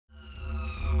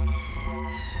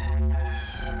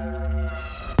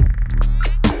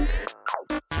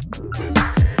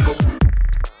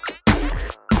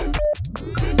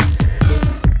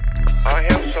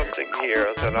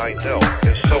I know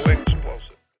is so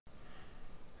explosive.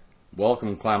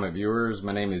 Welcome, Climate Viewers.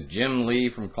 My name is Jim Lee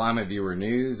from ClimateViewer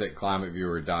News at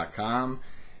ClimateViewer.com.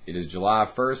 It is July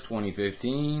 1st,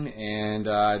 2015, and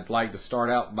I'd like to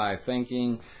start out by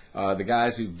thanking the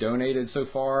guys who've donated so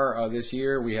far this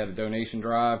year. We had a donation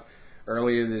drive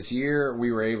earlier this year.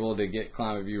 We were able to get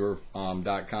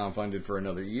ClimateViewer.com funded for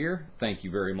another year. Thank you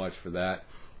very much for that.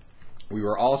 We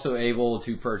were also able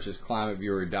to purchase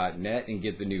ClimateViewer.net and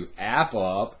get the new app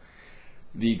up,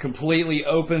 the completely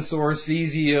open source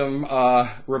cesium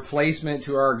replacement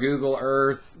to our Google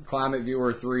Earth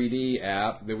ClimateViewer 3D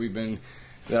app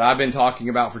that I've been talking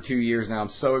about for 2 years now. I'm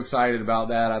so excited about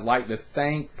that. I'd like to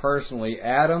thank personally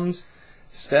Adams,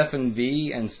 Stephen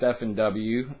V, and Stephen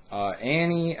W,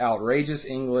 Annie, Outrageous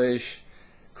English,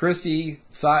 Christy,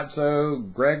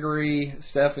 Satso, Gregory,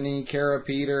 Stephanie, Kara,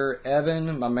 Peter,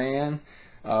 Evan, my man,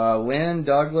 Lynn,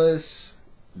 Douglas,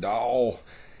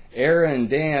 Aaron,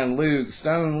 Dan, Luke,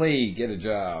 Stone Lee, get a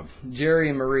job, Jerry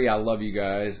and Marie, I love you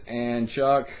guys, and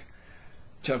Chuck,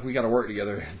 we got to work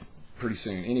together pretty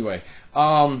soon. Anyway,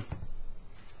 I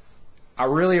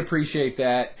really appreciate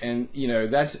that, and you know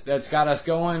that's got us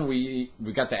going. We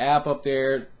got the app up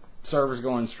there, server's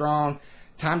going strong.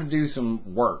 Time to do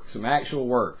some work, some actual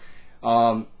work.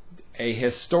 A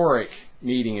historic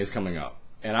meeting is coming up,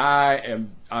 and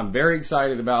I'm very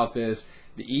excited about this.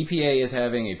 The EPA is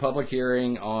having a public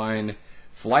hearing on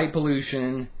flight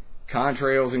pollution,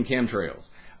 contrails, and chemtrails.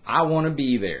 I want to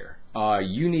be there.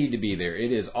 You need to be there.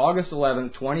 It is August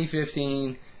 11th,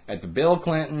 2015 at the Bill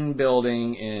Clinton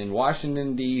building in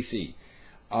Washington, D.C.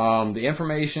 The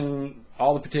information,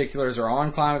 all the particulars are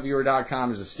on ClimateViewer.com.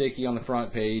 There's a sticky on the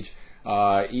front page.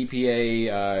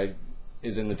 EPA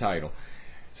is in the title.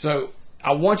 So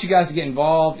I want you guys to get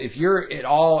involved. If you're at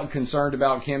all concerned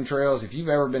about chemtrails, if you've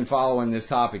ever been following this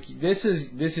topic, this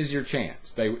is your chance.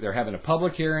 They're having a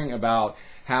public hearing about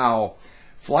how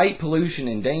flight pollution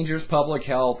endangers public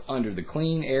health under the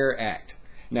Clean Air Act.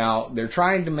 Now, they're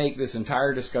trying to make this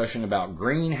entire discussion about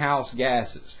greenhouse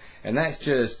gases, and that's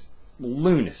just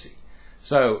lunacy.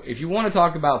 So, if you want to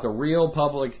talk about the real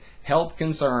public health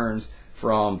concerns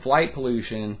from flight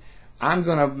pollution, I'm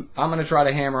gonna try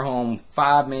to hammer home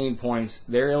 5 main points.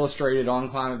 They're illustrated on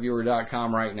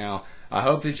ClimateViewer.com right now. I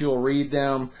hope that you'll read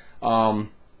them, and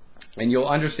you'll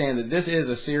understand that this is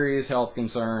a serious health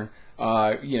concern.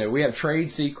 We have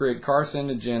trade secret,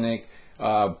 carcinogenic,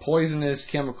 poisonous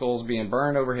chemicals being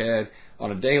burned overhead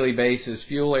on a daily basis,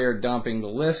 fuel air dumping, the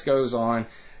list goes on.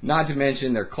 Not to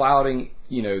mention they're clouding,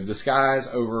 the skies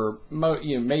over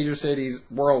major cities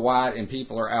worldwide, and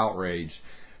people are outraged.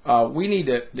 We need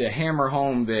to hammer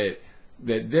home that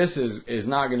this is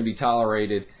not going to be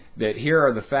tolerated. That here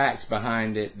are the facts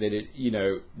behind it. That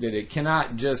it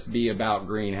cannot just be about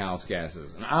greenhouse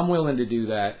gases, and I'm willing to do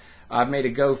that. I've made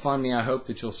a GoFundMe. I hope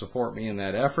that you'll support me in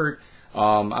that effort.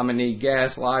 I'm gonna need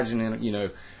gas, lodging,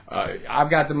 and I've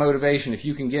got the motivation. If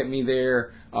you can get me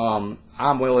there,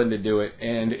 I'm willing to do it.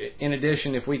 And in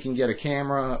addition, if we can get a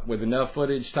camera with enough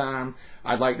footage time,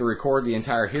 I'd like to record the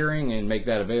entire hearing and make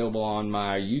that available on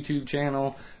my YouTube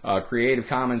channel, Creative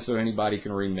Commons, so anybody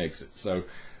can remix it. So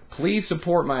please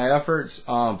support my efforts.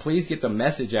 Please get the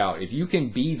message out. If you can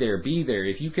be there, be there.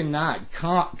 If you cannot,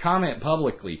 comment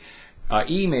publicly.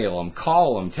 Email them,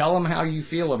 call them, tell them how you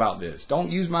feel about this.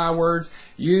 Don't use my words,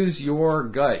 use your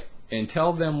gut and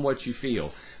tell them what you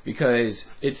feel, because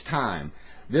it's time.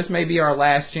 This may be our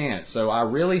last chance, so I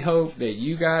really hope that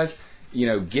you guys,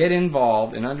 get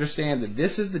involved and understand that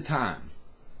this is the time,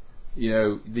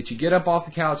 that you get up off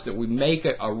the couch, that we make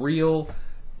a real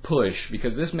push,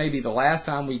 because this may be the last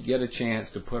time we get a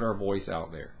chance to put our voice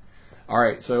out there. All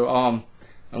right, so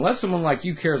unless someone like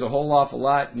you cares a whole awful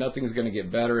lot, nothing's going to get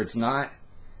better. It's not.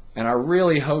 And I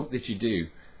really hope that you do.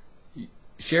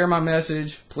 Share my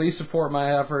message. Please support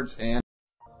my efforts. And